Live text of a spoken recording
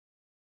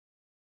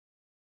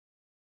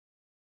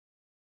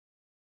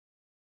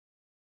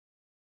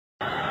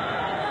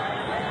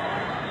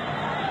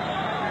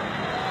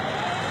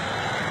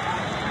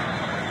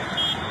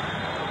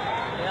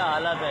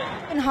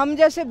लेकिन हम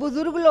जैसे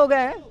बुजुर्ग लोग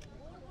हैं,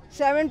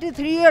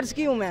 73 ईयर्स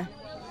की हूँ मैं,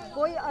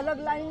 कोई अलग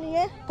लाइन नहीं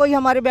है, कोई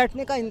हमारे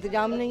बैठने का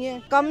इंतजाम नहीं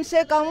है। कम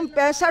से कम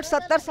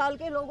 65-70 साल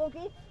के लोगों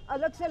की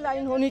अलग से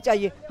लाइन होनी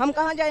चाहिए। हम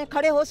कहाँ जाएं,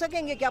 खड़े हो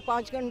सकेंगे क्या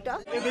 5 घंटा?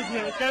 ये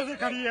देखिए कैसे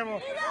खड़ी है वो,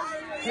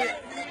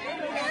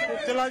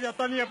 चला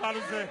जाता नहीं है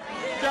पानी से।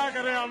 क्या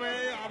करें, हमें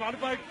हमारे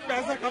पास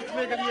पैसा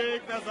खर्चने के लिए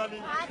एक पैसा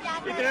नहीं,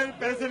 इतने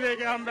पैसे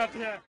लेके हम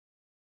बैठे हैं।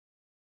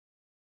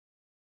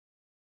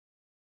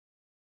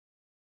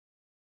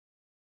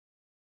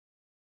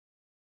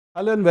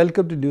 Hello and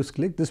welcome to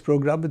NewsClick, this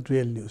program with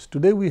real news.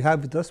 Today we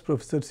have with us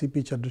Professor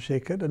C.P.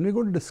 Chandrasekhar, and we're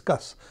going to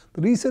discuss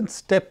the recent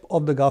step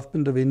of the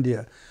government of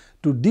India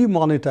to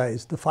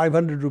demonetize the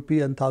 500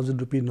 rupee and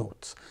 1000 rupee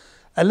notes,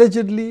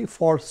 allegedly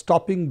for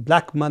stopping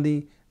black money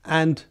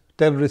and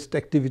terrorist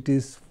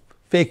activities,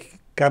 fake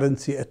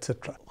currency,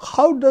 etc.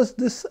 How does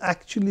this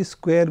actually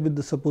square with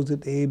the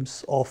supposed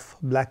aims of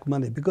black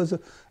money? Because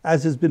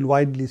as has been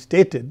widely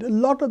stated, a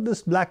lot of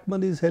this black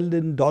money is held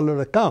in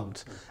dollar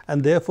accounts,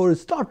 and therefore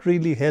it's not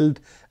really held,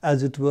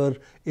 as it were,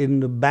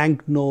 in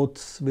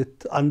banknotes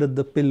with under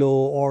the pillow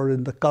or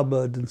in the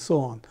cupboard and so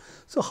on.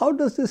 So how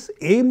does this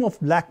aim of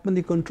black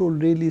money control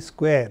really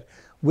square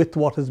with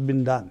what has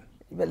been done?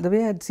 Well, the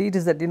way I'd see it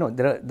is that,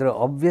 there are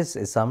obvious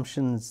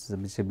assumptions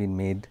which have been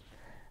made,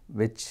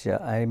 which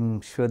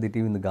I'm sure that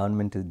even the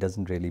government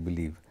doesn't really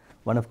believe.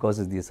 One, of course,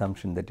 is the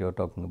assumption that you're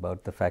talking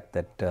about, the fact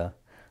that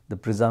the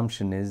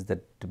presumption is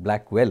that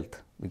black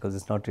wealth, because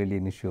it's not really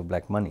an issue of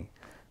black money,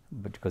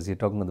 but because you're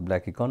talking about the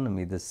black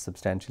economy, this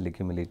substantially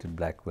accumulated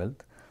black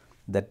wealth,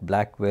 that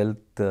black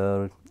wealth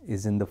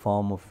is in the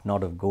form of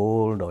not of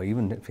gold or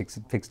even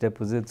fixed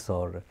deposits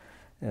or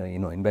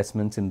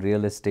investments in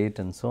real estate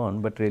and so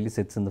on, but really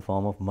sits in the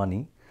form of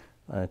money.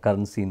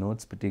 Currency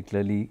notes,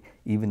 particularly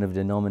even of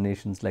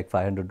denominations like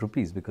 500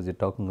 rupees, because you're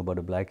talking about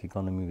a black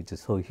economy which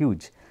is so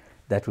huge.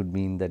 That would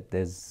mean that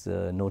there's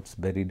notes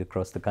buried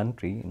across the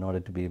country in order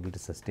to be able to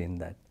sustain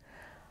that.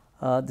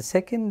 The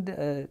second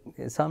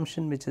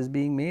assumption which is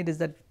being made is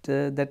that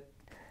that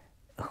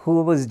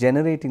whoever is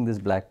generating this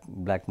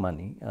black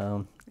money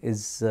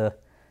is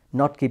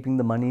not keeping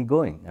the money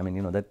going. I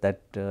mean,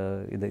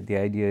 the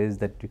idea is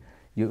that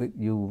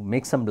you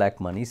make some black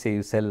money, say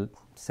you sell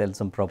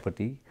some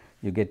property,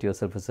 you get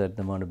yourself a certain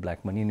amount of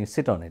black money and you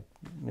sit on it.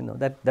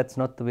 That's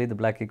not the way the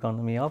black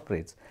economy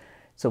operates.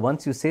 So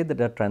once you say that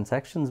there are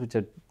transactions which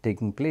are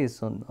taking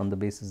place on the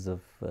basis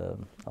of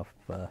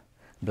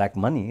black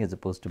money as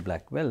opposed to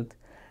black wealth,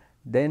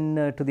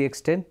 then to the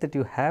extent that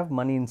you have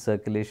money in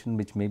circulation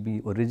which may be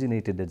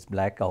originated as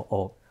black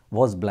or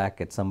was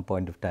black at some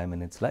point of time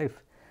in its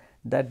life,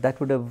 that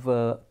would have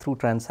through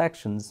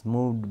transactions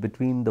moved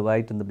between the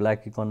white and the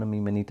black economy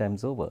many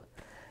times over.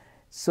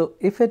 So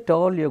if at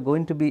all you're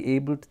going to be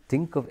able to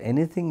think of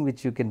anything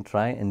which you can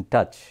try and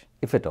touch,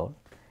 if at all,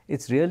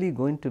 it's really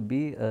going to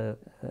be an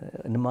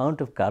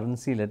amount of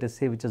currency, let us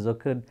say, which has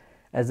occurred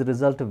as a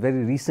result of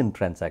very recent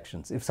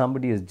transactions. If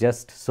somebody has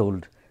just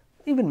sold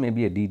even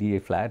maybe a DDA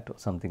flat or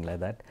something like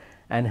that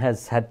and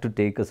has had to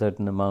take a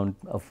certain amount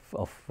of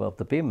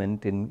the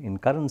payment in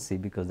currency,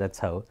 because that's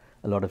how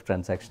a lot of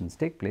transactions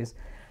take place,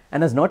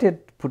 and has not yet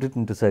put it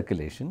into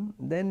circulation,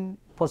 then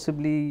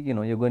possibly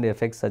you're going to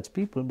affect such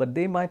people, but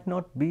they might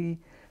not be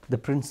the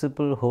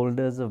principal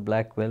holders of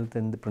black wealth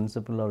and the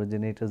principal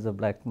originators of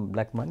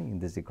black money in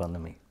this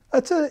economy.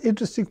 That's an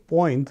interesting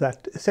point,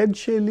 that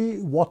essentially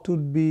who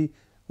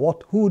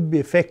would be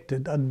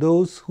affected are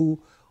those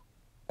who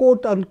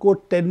quote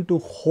unquote tend to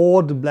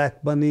hoard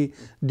black money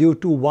due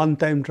to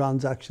one-time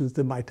transactions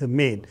they might have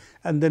made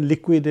and then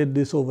liquidate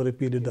this over a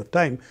period of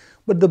time.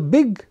 But the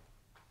big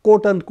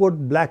quote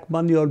unquote black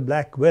money or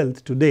black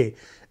wealth today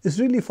is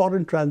really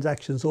foreign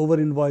transactions, over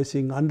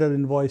invoicing, under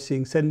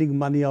invoicing, sending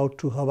money out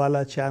to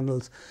Hawala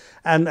channels,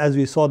 and as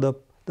we saw the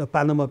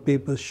Panama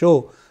Papers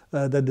show,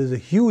 that there's a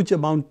huge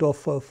amount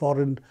of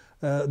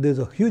there's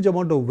a huge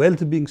amount of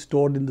wealth being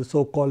stored in the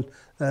so-called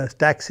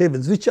tax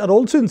havens, which are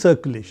also in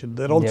circulation.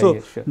 They're also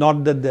sure.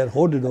 not that they're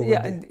hoarded over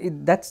there.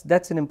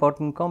 That's an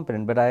important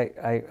component, but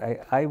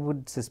I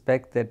would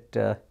suspect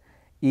that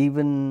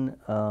even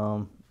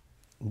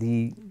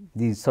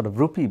the sort of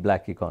rupee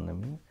black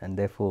economy, and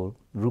therefore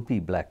rupee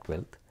black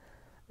wealth,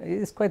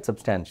 is quite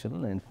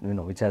substantial, and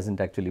which hasn't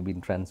actually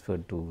been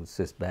transferred to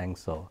Swiss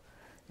banks or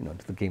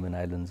to the Cayman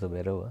Islands or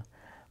wherever,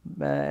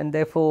 and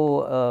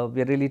therefore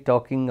we are really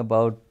talking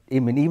about,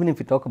 even if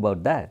we talk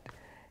about that,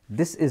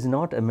 this is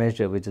not a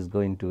measure which is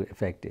going to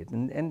affect it.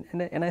 And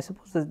I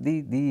suppose that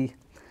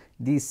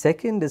the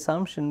second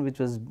assumption which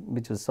was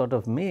sort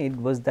of made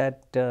was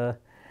that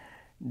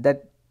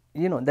that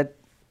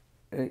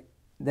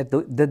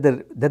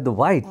the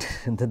white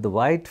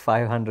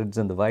 500s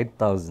and the white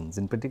thousands,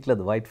 in particular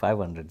the white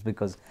 500s,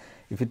 because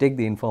if you take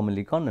the informal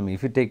economy,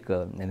 if you take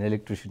an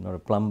electrician or a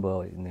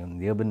plumber in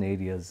the urban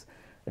areas,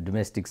 a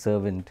domestic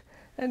servant,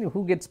 and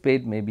who gets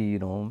paid maybe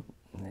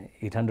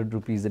 800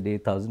 rupees a day,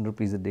 1000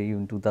 rupees a day,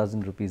 even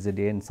 2000 rupees a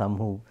day, and some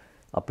who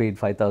are paid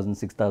 5000,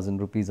 6000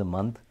 rupees a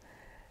month,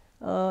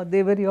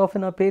 they very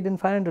often are paid in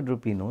 500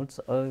 rupee notes.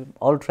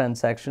 All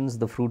transactions,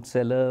 the fruit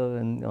seller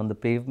on the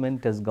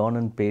pavement has gone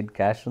and paid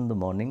cash in the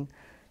morning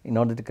in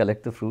order to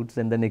collect the fruits,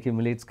 and then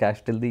accumulates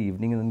cash till the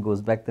evening and then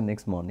goes back the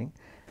next morning.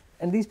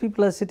 And these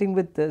people are sitting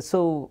with,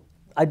 so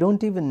I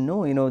don't even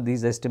know,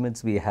 these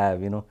estimates we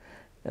have,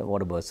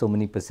 what about so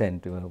many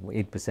percent,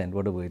 8%,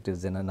 whatever it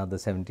is, and another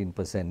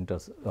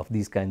 17% of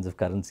these kinds of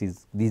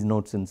currencies, these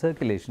notes in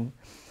circulation,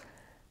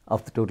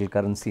 of the total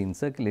currency in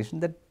circulation,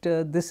 that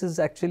this is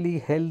actually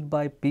held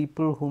by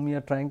people whom you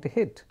are trying to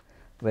hit,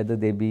 whether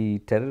they be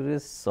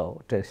terrorists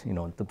or, the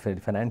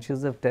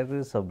financials of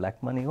terrorists or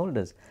black money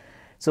holders.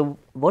 So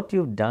what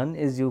you've done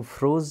is you've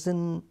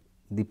frozen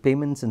the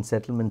payments and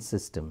settlement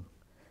system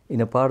in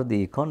a part of the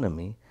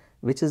economy,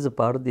 which is a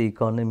part of the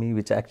economy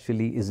which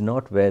actually is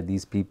not where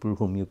these people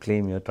whom you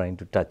claim you're trying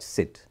to touch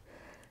sit.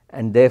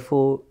 And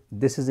therefore,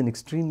 this is an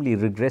extremely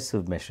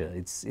regressive measure.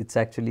 It's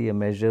actually a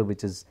measure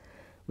which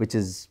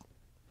is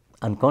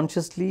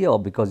unconsciously or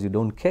because you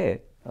don't care,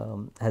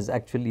 has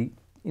actually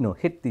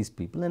hit these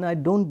people. And I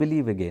don't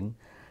believe again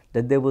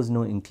that there was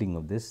no inkling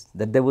of this,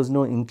 that there was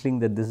no inkling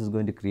that this is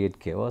going to create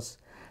chaos,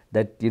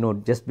 that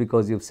just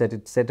because you've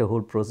set a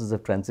whole process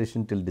of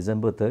transition till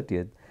December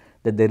 30th,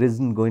 that there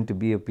isn't going to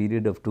be a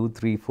period of 2,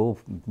 3, 4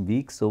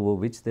 weeks over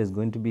which there's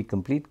going to be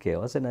complete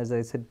chaos, and as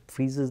I said,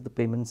 freezes the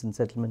payments and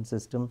settlement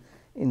system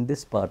in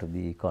this part of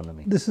the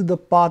economy. This is the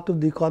part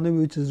of the economy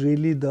which is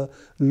really the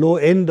low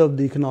end of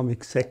the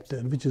economic sector,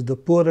 which is the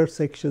poorer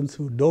sections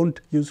who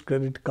don't use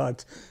credit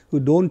cards, who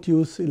don't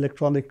use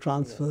electronic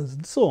transfers,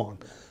 and so on.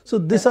 So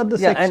these are the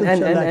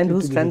sections and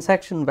whose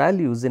transaction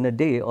values in a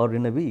day or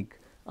in a week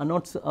are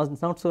not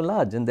so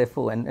large, and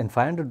therefore, and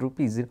 500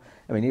 rupees,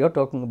 I mean, you're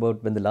talking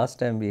about, when the last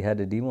time we had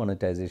a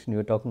demonetization, you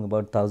were talking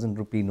about 1,000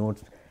 rupee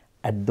notes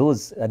at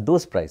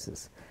those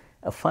prices.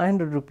 A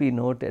 500 rupee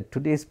note at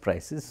today's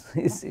prices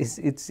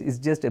is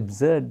just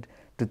absurd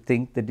to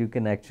think that you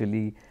can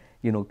actually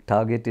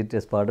target it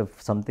as part of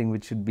something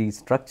which should be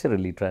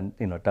structurally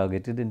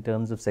targeted in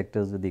terms of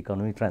sectors with the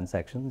economy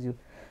transactions.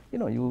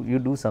 You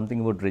do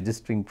something about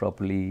registering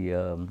properly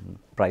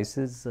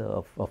prices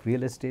of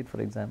real estate,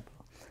 for example.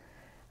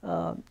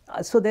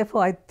 So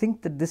therefore, I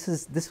think that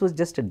this was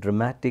just a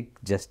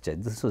dramatic gesture.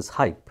 This was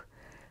hype,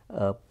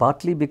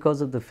 partly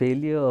because of the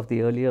failure of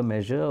the earlier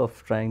measure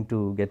of trying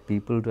to get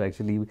people to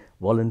actually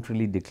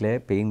voluntarily declare,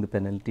 paying the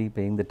penalty,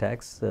 paying the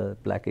tax,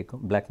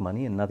 black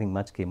money, and nothing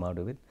much came out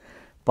of it.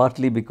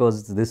 Partly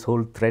because this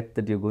whole threat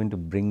that you're going to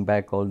bring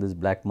back all this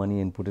black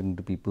money and put it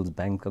into people's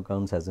bank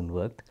accounts hasn't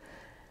worked.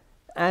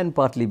 And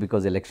partly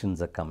because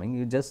elections are coming,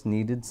 you just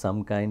needed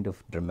some kind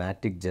of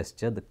dramatic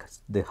gesture,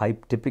 the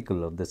hype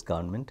typical of this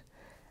government.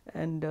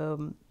 And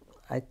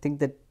I think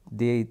that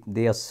they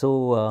are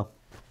so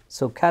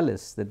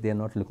callous that they are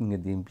not looking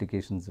at the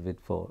implications of it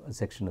for a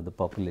section of the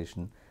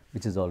population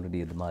which is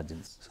already at the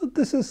margins. So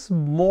this is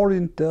more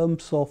in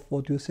terms of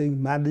what you're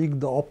saying, managing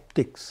the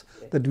optics,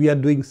 that we are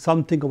doing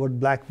something about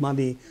black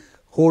money,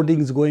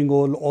 hoardings going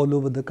all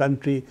over the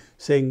country,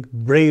 saying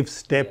brave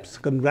steps,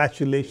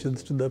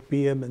 congratulations to the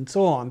PM and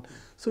so on.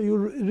 So you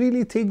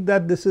really think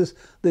that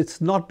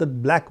it's not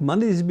that black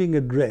money is being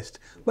addressed,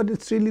 but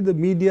it's really the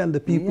media and the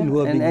people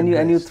who are being addressed.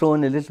 And you throw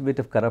in a little bit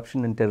of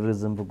corruption and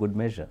terrorism for good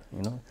measure,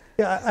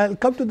 Yeah, I'll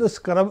come to this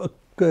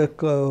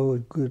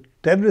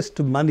terrorist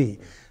money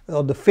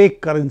or the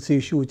fake currency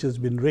issue which has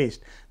been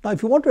raised. Now,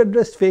 if you want to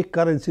address fake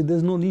currency,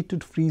 there's no need to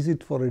freeze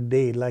it for a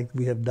day like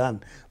we have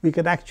done. We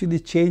can actually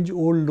change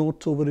old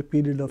notes over a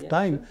period of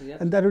time, sure,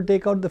 and that will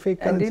take out the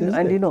fake currency.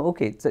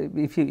 Okay, so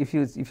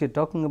if you're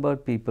talking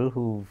about people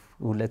who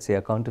let's say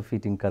are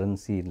counterfeiting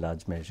currency in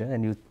large measure,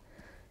 and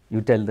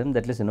you tell them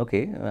that, listen,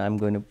 okay, I'm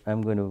going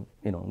to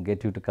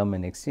get you to come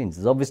and exchange.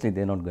 Obviously,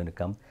 they're not going to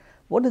come.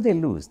 What do they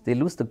lose? They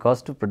lose the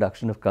cost of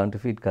production of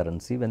counterfeit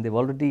currency when they've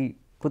already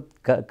put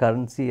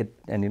currency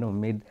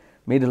and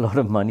made a lot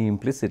of money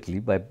implicitly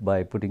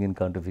by putting in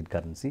counterfeit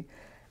currency,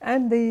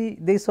 and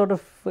they sort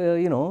of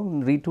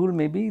retool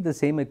maybe the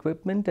same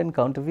equipment and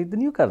counterfeit the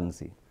new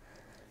currency.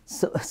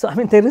 So I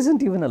mean, there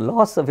isn't even a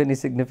loss of any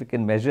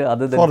significant measure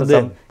other than for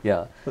them.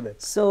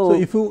 So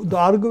if the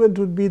argument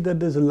would be that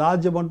there's a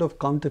large amount of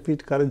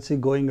counterfeit currency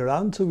going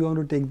around, so we want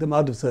to take them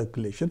out of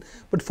circulation.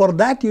 But for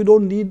that, you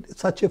don't need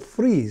such a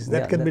freeze.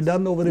 That can be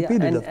done over a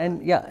period of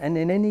time. And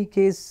in any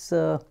case,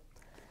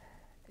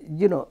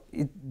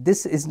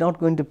 this is not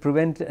going to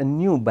prevent a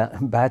new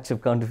batch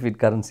of counterfeit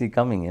currency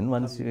coming in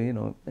once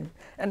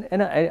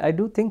and I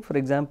do think, for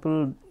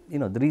example,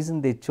 the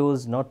reason they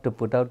chose not to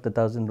put out the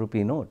 1,000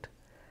 rupee note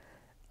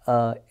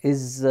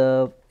is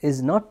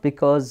not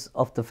because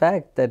of the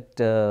fact that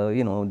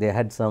they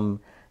had some.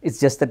 It's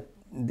just that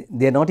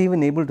they are not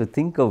even able to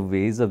think of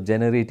ways of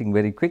generating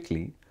very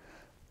quickly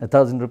a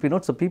 1,000 rupee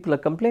note. So people are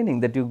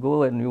complaining that you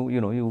go and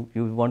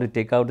you want to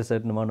take out a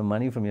certain amount of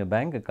money from your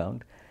bank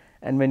account,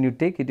 and when you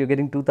take it, you're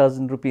getting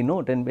 2,000 rupee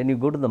note, and when you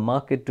go to the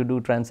market to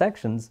do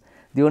transactions,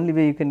 the only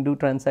way you can do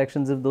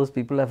transactions if those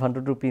people have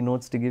 100 rupee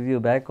notes to give you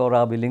back or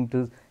are willing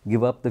to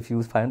give up the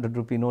few 500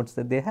 rupee notes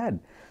that they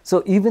had.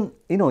 So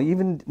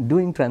even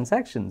doing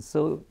transactions,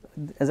 so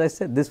as I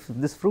said,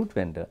 this fruit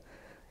vendor,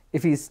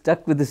 if he's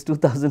stuck with this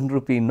 2,000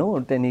 rupee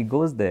note and he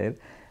goes there,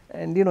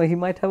 and he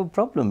might have a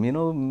problem,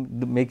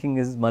 making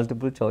his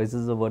multiple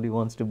choices of what he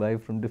wants to buy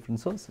from different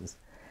sources.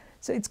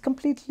 So it's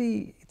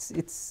completely,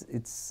 it's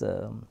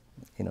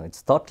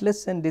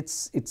thoughtless, and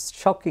it's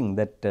shocking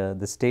that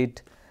the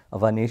state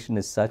of our nation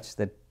is such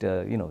that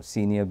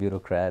senior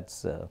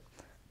bureaucrats,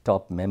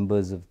 top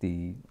members of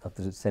the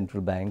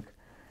central bank,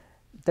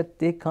 that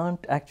they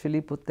can't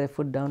actually put their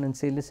foot down and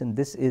say, listen,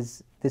 this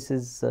is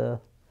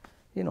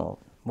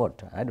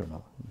what, I don't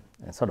know,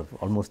 sort of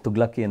almost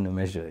Tughlaqian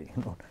measure,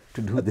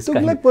 to do this kind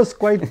of... Tughlaq was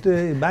quite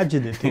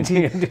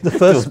imaginative. The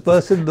first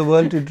person in the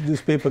world to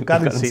introduce paper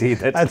currency.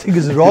 I think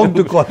it's wrong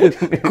to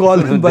call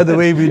him by the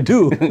way we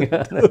do.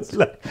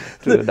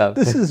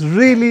 This is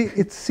really,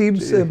 it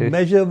seems, a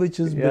measure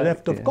which is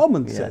bereft of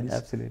common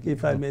sense,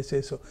 if I may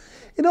say so.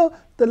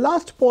 The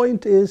last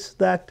point is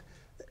that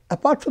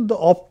apart from the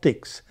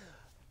optics,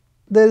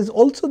 there is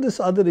also this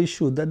other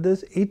issue that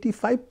there's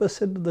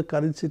 85% of the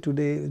currency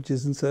today which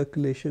is in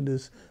circulation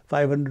is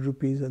 500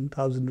 rupees and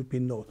 1,000 rupee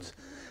notes.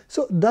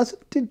 So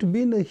doesn't it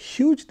mean a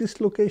huge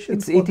dislocation?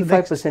 It's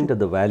 85% of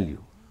the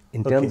value.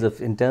 In terms of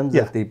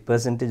the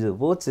percentage of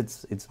votes,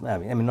 it's I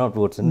mean not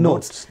votes and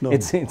notes. No.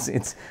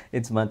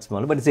 It's much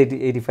smaller, but it's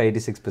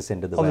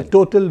 85-86% of the value. The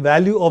total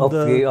value of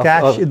the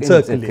cash in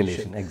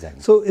circulation.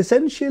 Exactly. So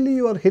essentially,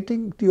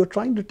 you're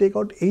trying to take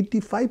out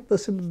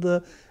 85% of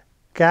the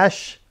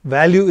cash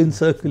value in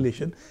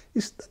circulation.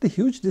 Is that a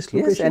huge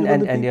dislocation?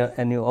 Yes,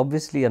 and you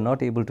obviously are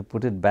not able to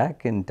put it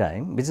back in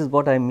time, which is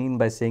what I mean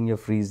by saying you're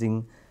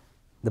freezing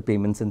the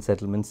payments and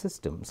settlement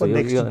system. So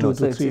next 2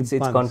 to 3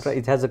 months.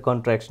 It has a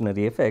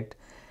contractionary effect,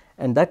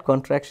 and that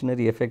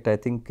contractionary effect, I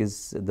think,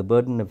 is the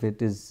burden of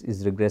it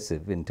is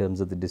regressive in terms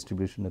of the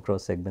distribution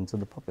across segments of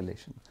the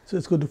population. So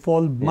it's going to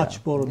fall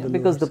much more on the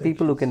because the lower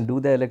people who sections. can do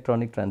their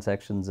electronic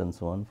transactions and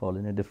so on fall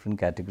in a different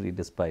category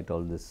despite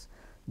all this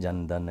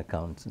Jan Dhan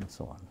accounts and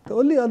so on. The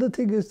only other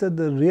thing is that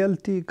the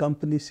realty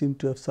companies seem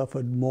to have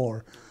suffered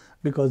more,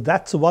 because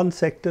that's one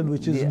sector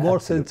which is more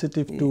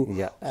sensitive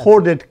to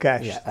hoarded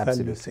cash,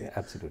 absolutely.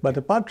 But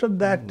apart from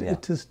that,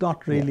 it has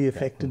not really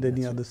affected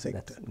any other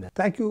sector.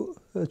 Thank you,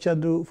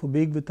 Chandru, for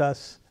being with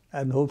us,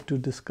 and hope to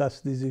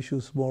discuss these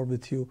issues more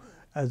with you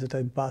as the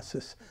time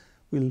passes.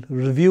 We'll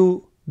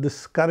review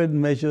this current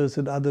measures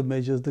and other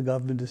measures the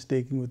government is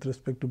taking with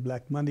respect to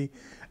black money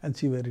and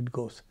see where it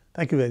goes.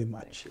 Thank you very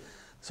much.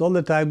 It's all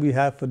the time we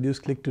have for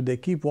NewsClick today.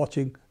 Keep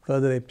watching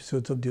further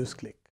episodes of NewsClick.